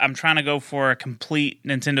is I'm trying to go for a complete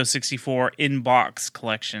Nintendo 64 in-box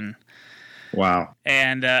collection. Wow.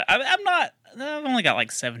 And I've only got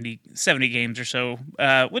like 70 games or so,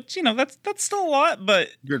 which, that's still a lot, but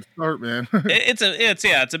good start, man.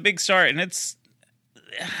 it's a big start, and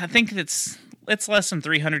I think it's less than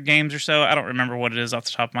 300 games or so. I don't remember what it is off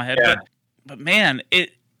the top of my head, yeah. But man,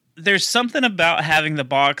 there's something about having the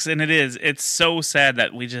box, and it's so sad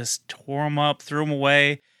that we just tore them up, threw them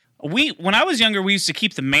away. When I was younger, we used to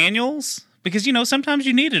keep the manuals because, sometimes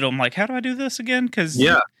you needed them. Like, how do I do this again?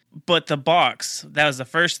 Yeah. But the box, that was the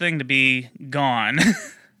first thing to be gone.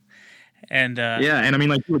 And yeah, and I mean,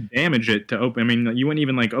 like, you would damage it to open. I mean, you wouldn't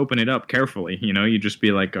even like open it up carefully. You'd just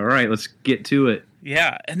be like, all right, let's get to it.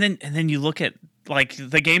 Yeah, and then you look at like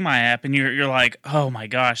the Game My app, and you're like, oh my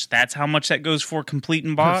gosh, that's how much that goes for complete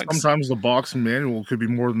in box. Sometimes the box and manual could be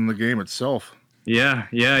more than the game itself. Yeah.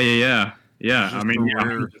 I mean,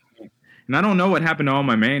 and I don't know what happened to all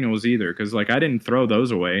my manuals either, because like I didn't throw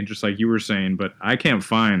those away, just like you were saying, but I can't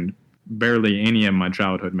find barely any of my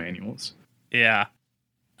childhood manuals. Yeah.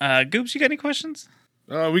 Goops, you got any questions?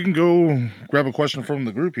 We can go grab a question from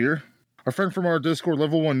the group here. Our friend from our Discord,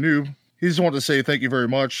 Level 1 Noob, he just wanted to say thank you very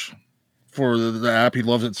much for the app. He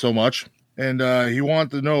loves it so much. And he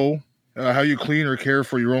wanted to know how you clean or care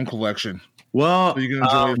for your own collection. Well, so you can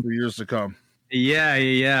enjoy it for years to come.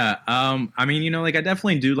 Yeah. I mean, like I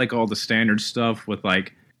definitely do like all the standard stuff with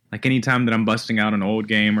like anytime that I'm busting out an old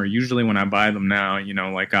game, or usually when I buy them now,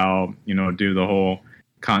 like I'll, do the whole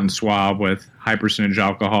cotton swab with high percentage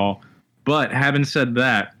alcohol. But having said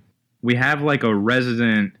that, we have like a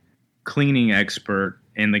resident cleaning expert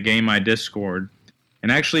in the Game My Discord.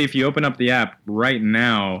 And actually, if you open up the app right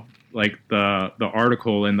now, like the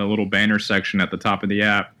article in the little banner section at the top of the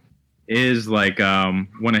app is like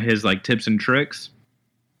one of his like tips and tricks.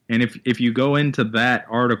 And if you go into that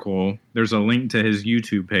article, there's a link to his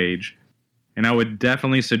YouTube page. And I would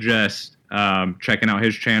definitely suggest checking out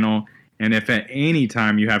his channel. And if at any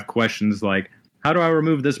time you have questions like, how do I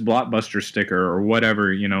remove this Blockbuster sticker or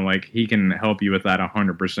whatever, like he can help you with that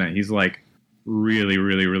 100%. He's like really,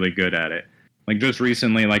 really, really good at it. Like just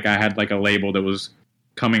recently, like I had like a label that was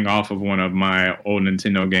coming off of one of my old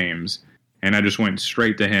Nintendo games. And I just went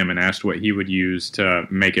straight to him and asked what he would use to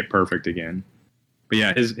make it perfect again. But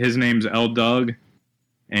yeah, his name's L Doug.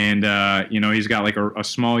 And, he's got like a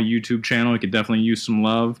small YouTube channel. He could definitely use some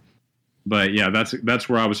love. But yeah, that's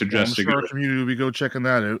where I would suggest to go. Our community will be go checking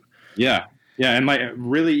that out. Yeah. Yeah. And like a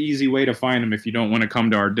really easy way to find him if you don't want to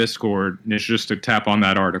come to our Discord is just to tap on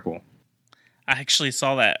that article. I actually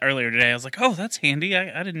saw that earlier today. I was like, oh, that's handy.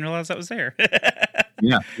 I didn't realize that was there.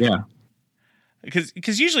 Yeah.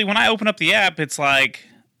 Because usually when I open up the app, it's like,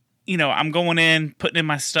 I'm going in, putting in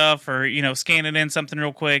my stuff or, scanning in something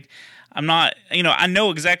real quick. I'm not, I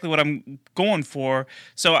know exactly what I'm going for.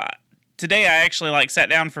 So today I actually sat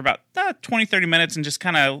down for about 20, 30 minutes and just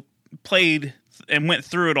kind of played and went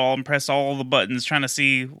through it all and pressed all the buttons trying to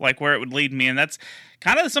see where it would lead me. And that's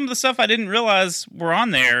kind of some of the stuff I didn't realize were on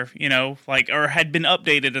there, or had been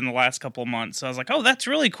updated in the last couple of months. So I was like, oh, that's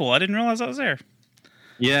really cool. I didn't realize that was there.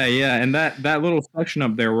 Yeah, and that little section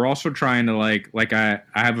up there, we're also trying to I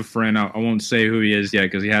have a friend, I won't say who he is yet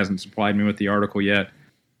because he hasn't supplied me with the article yet,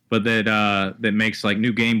 but that makes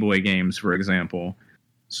new Game Boy games, for example.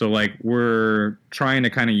 So we're trying to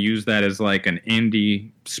kind of use that as an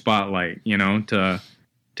indie spotlight,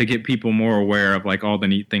 to get people more aware of all the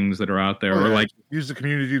neat things that are out there, or use the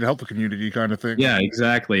community to help the community kind of thing. Yeah,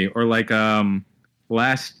 exactly. Or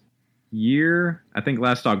last year, I think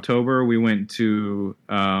last October, we went to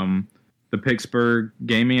the Pittsburgh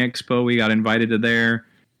Gaming Expo. We got invited to there,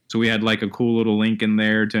 so we had a cool little link in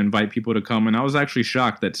there to invite people to come. And I was actually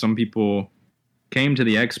shocked that some people came to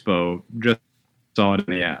the expo just saw it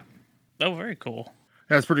in the app. Oh, very cool.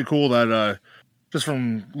 Yeah, it's pretty cool that just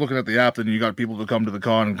from looking at the app, then you got people to come to the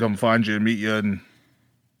con and come find you and meet you and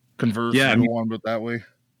converse and go on with that way.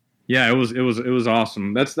 Yeah, it was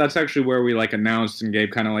awesome. That's actually where we announced and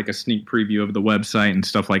gave kind of a sneak preview of the website and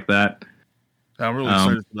stuff like that. I'm really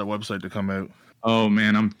excited for that website to come out. Oh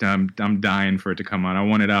man, I'm dying for it to come out. I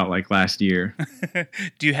want it out last year.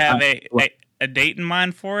 Do you have a date in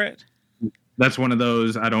mind for it? That's one of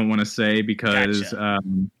those I don't want to say because Gotcha.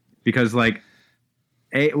 Because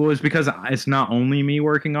it's because it's not only me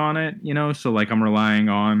working on it, so I'm relying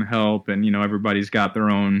on help and everybody's got their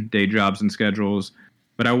own day jobs and schedules.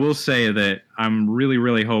 But I will say that I'm really,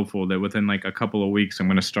 really hopeful that within a couple of weeks, I'm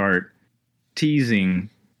going to start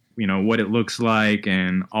teasing, what it looks like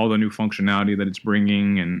and all the new functionality that it's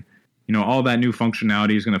bringing. And, all that new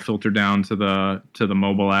functionality is going to filter down to the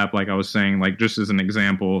mobile app. Like I was saying, just as an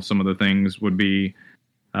example, some of the things would be,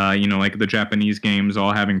 the Japanese games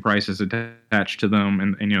all having prices attached to them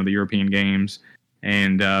and the European games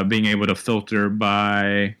and being able to filter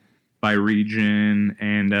by region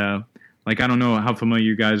and, I don't know how familiar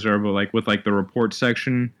you guys are, but with the report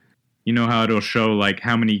section, how it'll show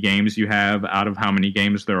how many games you have out of how many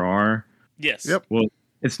games there are. Yes. Yep. Well,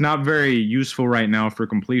 it's not very useful right now for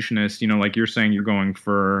completionists. Like you're saying, you're going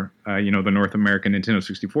for the North American Nintendo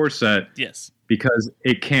 64 set. Yes. Because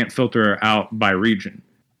it can't filter out by region,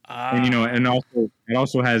 and and also it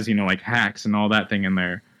also has hacks and all that thing in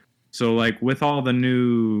there. So with all the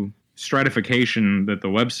new stratification that the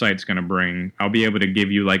website's going to bring, I'll be able to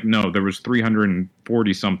give you no, there was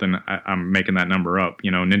 340 something. I'm making that number up.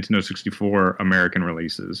 Nintendo 64 American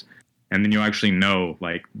releases, and then you'll actually know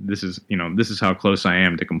this is how close I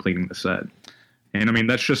am to completing the set. And I mean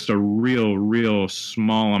that's just a real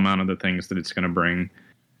small amount of the things that it's going to bring.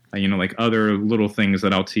 Other little things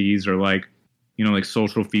that I'll tease are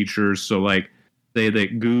social features. So say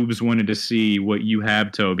that Goobs wanted to see what you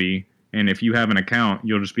have, Toby. And if you have an account,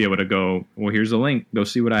 you'll just be able to go, well, here's a link. Go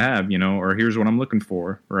see what I have, or here's what I'm looking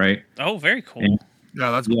for, right? Oh, very cool.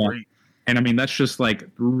 Yeah, that's great. And I mean, that's just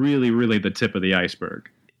really, really the tip of the iceberg.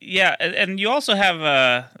 Yeah, and you also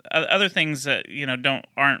have other things that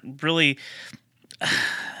aren't really.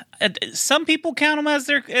 Some people count them as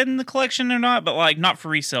they're in the collection or not, but not for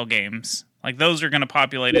resale games. Those are going to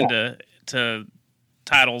populate into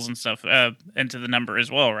titles and stuff into the number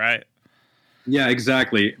as well, right? Yeah,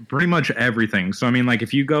 exactly. Pretty much everything. So I mean,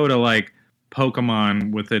 if you go to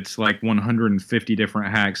Pokemon with its 150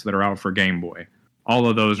 different hacks that are out for Game Boy, all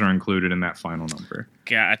of those are included in that final number.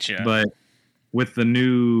 Gotcha. But with the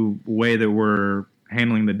new way that we're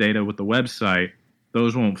handling the data with the website,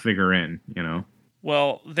 those won't figure in.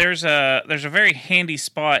 Well, there's a very handy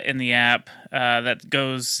spot in the app that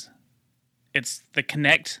goes. It's the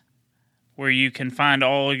Connect, where you can find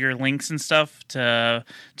all your links and stuff to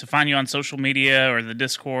find you on social media or the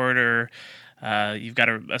Discord, or you've got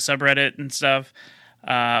a subreddit and stuff.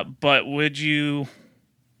 But would you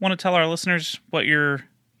want to tell our listeners what your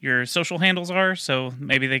social handles are, so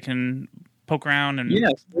maybe they can poke around and sure.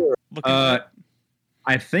 look into it?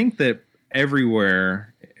 I think that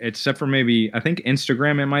everywhere, except for maybe, I think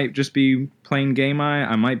Instagram, it might just be plain GameEye.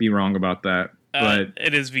 I might be wrong about that. But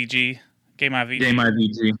it is VG. GameEye VG. GameEye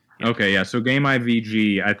VG. Yeah. Okay, yeah. So GameEye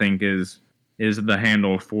VG, I think, is the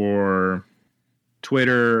handle for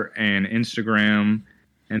Twitter and Instagram.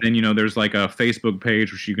 And then, there's like a Facebook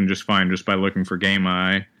page, which you can just find just by looking for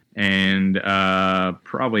GameEye. And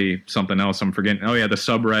probably something else I'm forgetting. Oh, yeah, the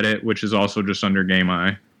subreddit, which is also just under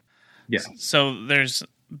GameEye. Yeah. So there's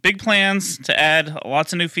big plans to add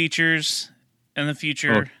lots of new features in the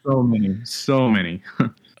future. Oh, so many.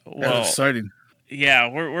 Well, exciting. Yeah,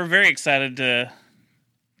 we're very excited to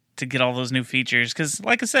get all those new features, because,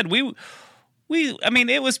 like I said, I mean,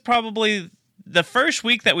 it was probably the first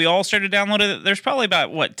week that we all started downloading it. There's probably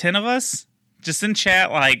about 10 of us just in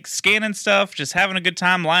chat, like scanning stuff, just having a good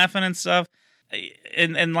time, laughing and stuff.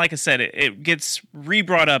 And like I said, it gets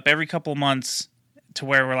re-brought up every couple of months to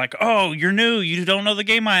where we're like, oh, you're new, you don't know the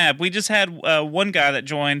GameEye app. We just had one guy that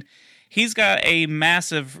joined. He's got a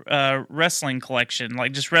massive wrestling collection,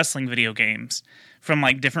 like just wrestling video games from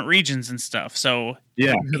like different regions and stuff. So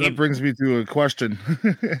yeah, that brings me to a question.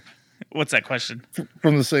 What's that question?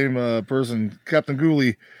 From the same person, Captain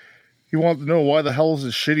Gooley. He wanted to know why the hell is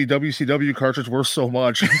this shitty WCW cartridge worth so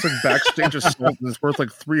much? It's like Backstage Assault, and it's worth like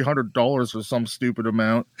 $300 for some stupid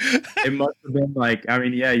amount. It must have been like, I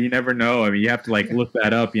mean, yeah, you never know. I mean, you have to like look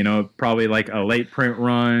that up, probably like a late print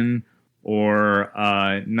run, or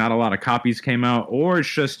not a lot of copies came out, or it's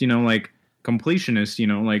just, like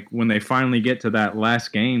completionist, like when they finally get to that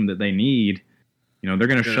last game that they need, they're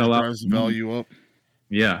going to shell out the value up.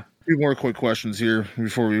 Yeah. A few more quick questions here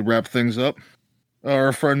before we wrap things up.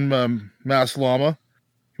 Our friend Mass Llama,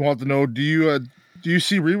 he wanted to know: do you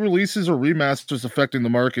see re-releases or remasters affecting the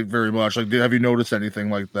market very much? Like, have you noticed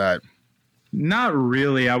anything like that? Not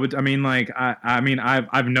really.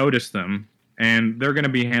 I've noticed them, and they're going to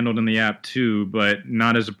be handled in the app too, but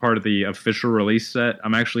not as a part of the official release set.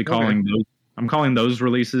 I'm actually calling those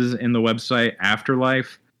releases in the website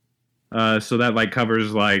Afterlife. So that like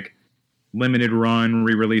covers like limited run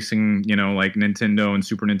re-releasing, like Nintendo and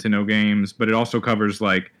Super Nintendo games, but it also covers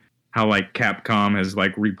like how like Capcom has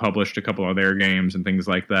like republished a couple of their games and things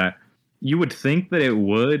like that. You would think that it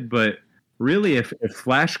would, but really if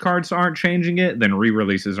flashcards aren't changing it, then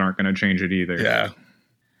re-releases aren't going to change it either. Yeah.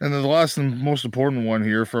 And then the last and most important one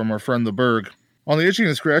here from our friend the Berg. On the Itchy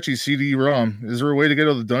and Scratchy CD-ROM, is there a way to get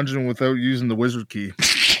out of the dungeon without using the wizard key?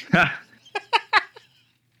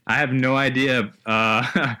 I have no idea.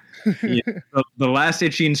 The last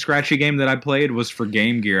Itchy and Scratchy game that I played was for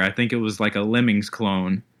Game Gear. I think it was like a Lemmings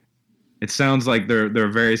clone. It sounds like they're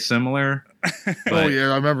very similar. Oh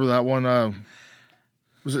yeah, I remember that one.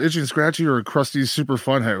 Was it Itchy and Scratchy or Krusty's Super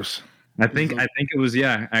Fun House? I think it was,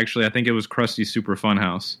 yeah. Actually, I think it was Krusty's Super Fun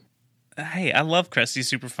House. Hey, I love Krusty's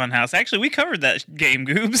Super Fun House. Actually, we covered that game,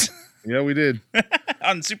 Goobs. Yeah, we did.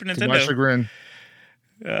 On Super Nintendo. To my chagrin.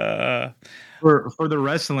 For the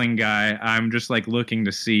wrestling guy, I'm just like looking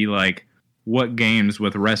to see like what games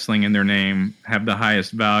with wrestling in their name have the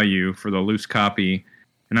highest value for the loose copy.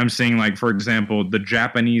 And I'm seeing like, for example, the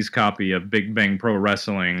Japanese copy of Big Bang Pro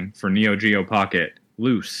Wrestling for Neo Geo Pocket,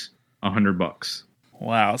 loose, $100.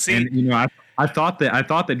 Wow. See, and I thought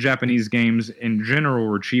that Japanese games in general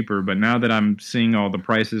were cheaper, but now that I'm seeing all the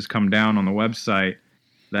prices come down on the website,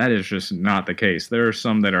 that is just not the case. There are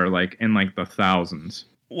some that are like in like the thousands.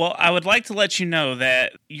 well, I would like to let you know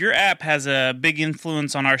that your app has a big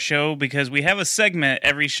influence on our show, because we have a segment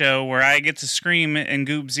every show where I get to scream in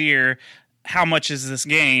Goob's ear, how much is this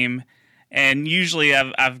game? And usually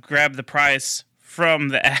I've grabbed the price from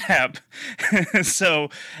the app. So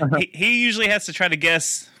he usually has to try to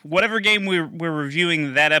guess whatever game we're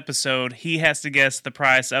reviewing that episode. He has to guess the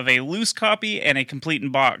price of a loose copy and a complete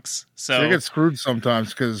in box. So I get screwed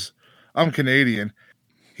sometimes because I'm Canadian.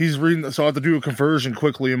 He's reading, so I have to do a conversion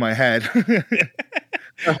quickly in my head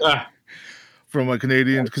from a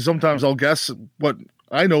Canadian, because sometimes I'll guess what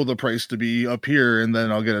I know the price to be up here, and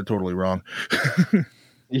then I'll get it totally wrong.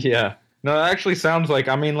 Yeah. No, it actually sounds like,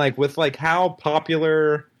 I mean, like, with, like, how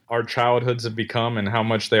popular our childhoods have become and how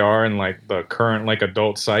much they are in, like, the current, like,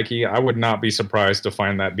 adult psyche, I would not be surprised to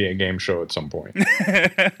find that be a game show at some point.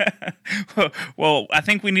 Well, I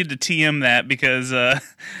think we need to TM that, because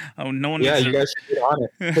no one. Yeah, you guys should get on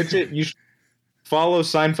it. Pitch it. You should follow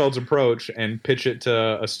Seinfeld's approach and pitch it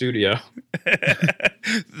to a studio.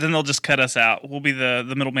 Then they'll just cut us out. We'll be the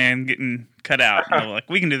middleman getting cut out. You know, like,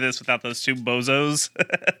 we can do this without those two bozos.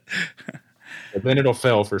 But then it'll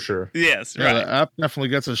fail for sure. Yes, Yeah, right. the app definitely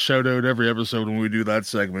gets a shout out every episode when we do that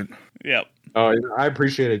segment. Yep. Oh, I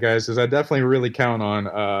appreciate it, guys, because I definitely really count on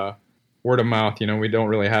word of mouth. You know, we don't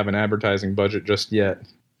really have an advertising budget just yet.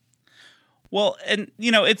 Well, and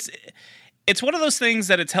you know, it's one of those things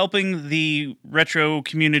that it's helping the retro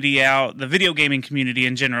community out, the video gaming community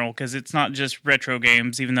in general, because it's not just retro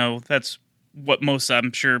games, even though that's what most,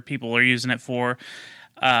 I'm sure, people are using it for.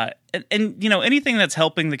 And you know, anything that's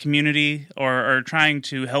helping the community or trying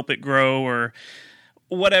to help it grow or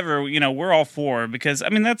whatever, you know, we're all for, because I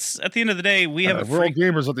mean, that's at the end of the day, we have We're all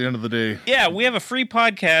gamers at the end of the day. yeah, we have a free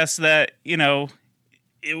podcast that, you know,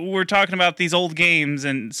 we're talking about these old games,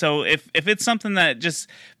 and so if it's something that just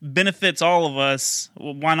benefits all of us,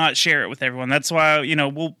 well, why not share it with everyone? That's why, you know,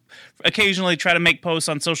 we'll occasionally try to make posts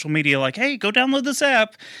on social media like, hey, go download this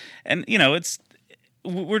app, and you know,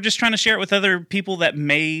 we're just trying to share it with other people that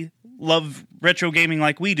may love retro gaming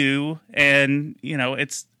like we do, and you know,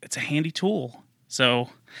 it's a handy tool. So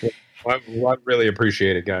I really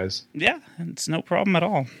appreciate it, guys. yeah, it's no problem at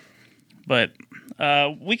all. But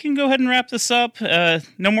we can go ahead and wrap this up.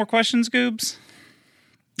 No more questions, Goobs?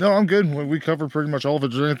 No, I'm good. We covered pretty much all of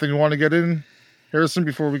it. Is there anything you want to get in, Harrison,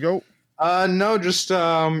 before we go? No, just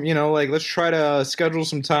you know, like, let's try to schedule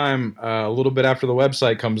some time a little bit after the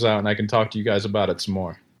website comes out, and I can talk to you guys about it some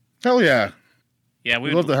more. Hell yeah. Yeah,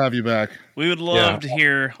 We'd love to have you back. We would love to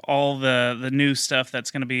hear all the new stuff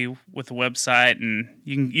that's going to be with the website, and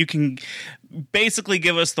you can basically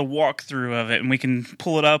give us the walkthrough of it, and we can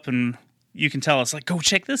pull it up, and you can tell us, like, go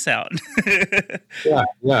check this out.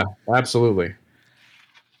 Yeah, absolutely.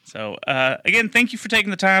 So, again, thank you for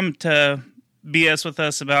taking the time to BS with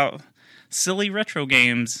us about silly retro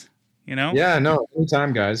games, you know? Yeah, no,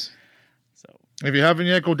 anytime, guys. So, If you haven't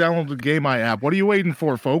yet, go download the Game Eye app. What are you waiting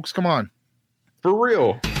for, folks? Come on. For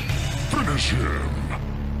real.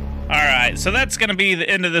 all right, so that's going to be the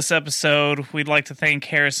end of this episode. We'd like to thank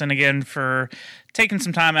Harrison again for taking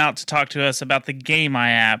some time out to talk to us about the Game Eye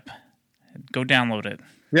app. Go download it.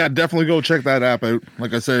 Yeah, definitely go check that app out.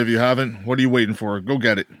 Like I said, if you haven't, what are you waiting for? Go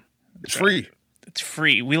get it. It's free. It's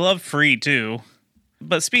free. We love free, too.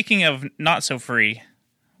 But speaking of not so free...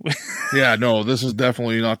 Yeah, no, this is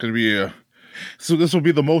definitely not going to be So this will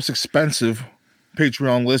be the most expensive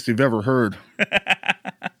Patreon list you've ever heard.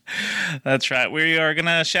 That's right. We are going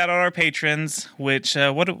to shout out our patrons, which,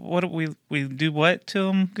 what we do what to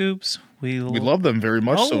them, Goops? We love them very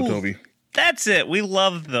much so, Toby. That's it. We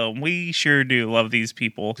love them. We sure do love these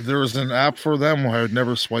people. If there was an app for them, I would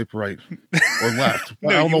never swipe right or left.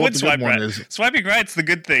 No, I don't you know would what the swipe good one right. is. Swiping right's the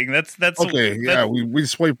good thing. That's Okay, yeah, we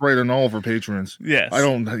swipe right on all of our patrons. Yes. I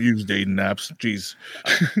don't use dating apps. Jeez.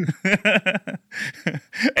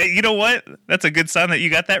 Hey, you know what? That's a good sign that you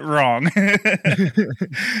got that wrong.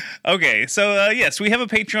 Okay, so yes, we have a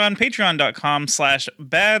Patreon,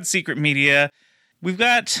 patreon.com/badsecretmedia. We've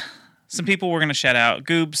got some people we're going to shout out.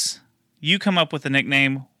 Goobs, you come up with a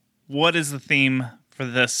nickname. What is the theme for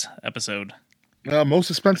this episode?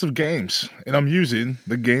 Most expensive games, and I'm using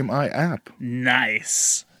the Game Eye app.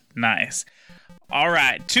 Nice. All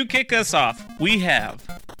right, to kick us off, we have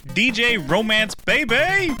DJ Romance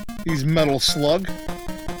Baby. He's Metal Slug,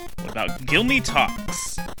 What about Gilmy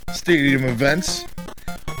Talks? Stadium Events.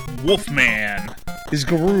 Wolfman. He's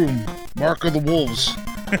Garoom, Mark of the Wolves,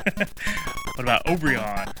 What about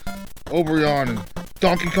Obrion? Obrion, and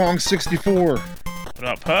Donkey Kong 64. What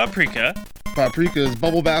about Paprika? Paprika's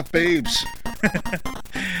Bubble Bath Babes.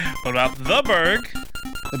 What about The Berg?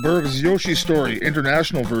 The Berg's Yoshi Story,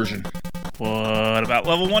 international version. What about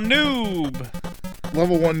Level 1 Noob?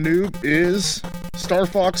 Level 1 noob is Star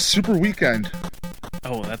Fox Super Weekend.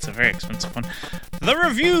 Oh, that's a very expensive one. The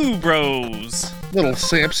Review Bros. Little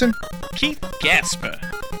Samson, Keith Gasper.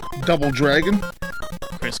 Double Dragon,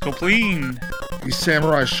 Chris Copleen. the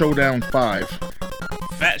Samurai Showdown 5.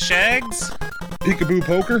 Fat Shags. Peekaboo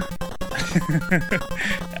Poker,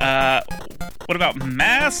 What about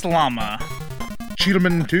Mass Llama?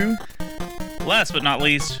 Cheetahman 2, Last but not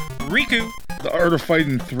least, Riku. The Art of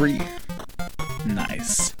Fighting 3.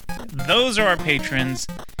 Nice. Those are our patrons.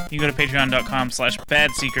 You can go to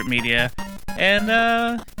patreon.com/badsecretmedia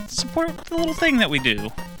and support the little thing that we do.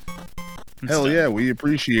 And Hell stuff. yeah, we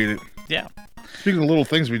appreciate it. Yeah. Speaking of little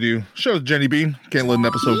things we do, show Jenny Bean. Can't let an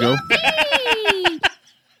episode go.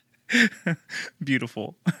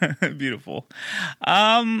 Beautiful. Beautiful.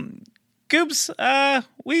 Goobs,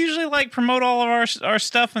 we usually like promote all of our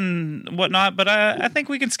stuff and whatnot, but I think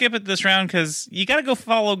we can skip it this round because you got to go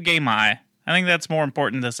follow Game Eye. I think that's more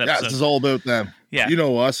important this Yeah, episode. this is all about them. Yeah. You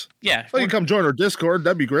know us. Yeah. Oh, you can come join our Discord.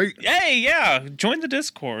 That'd be great. Hey, yeah. Join the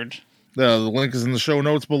Discord. The link is in the show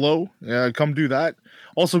notes below. Yeah, come do that.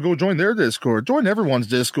 Also, go join their Discord. Join everyone's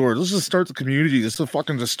Discord. Let's just start the community. Just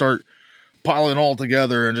start piling all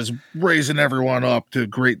together and just raising everyone up to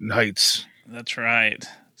great heights. That's right.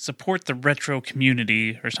 Support the retro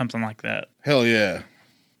community or something like that. Hell yeah.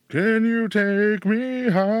 Can you take me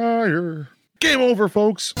higher? Game over,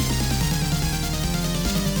 folks.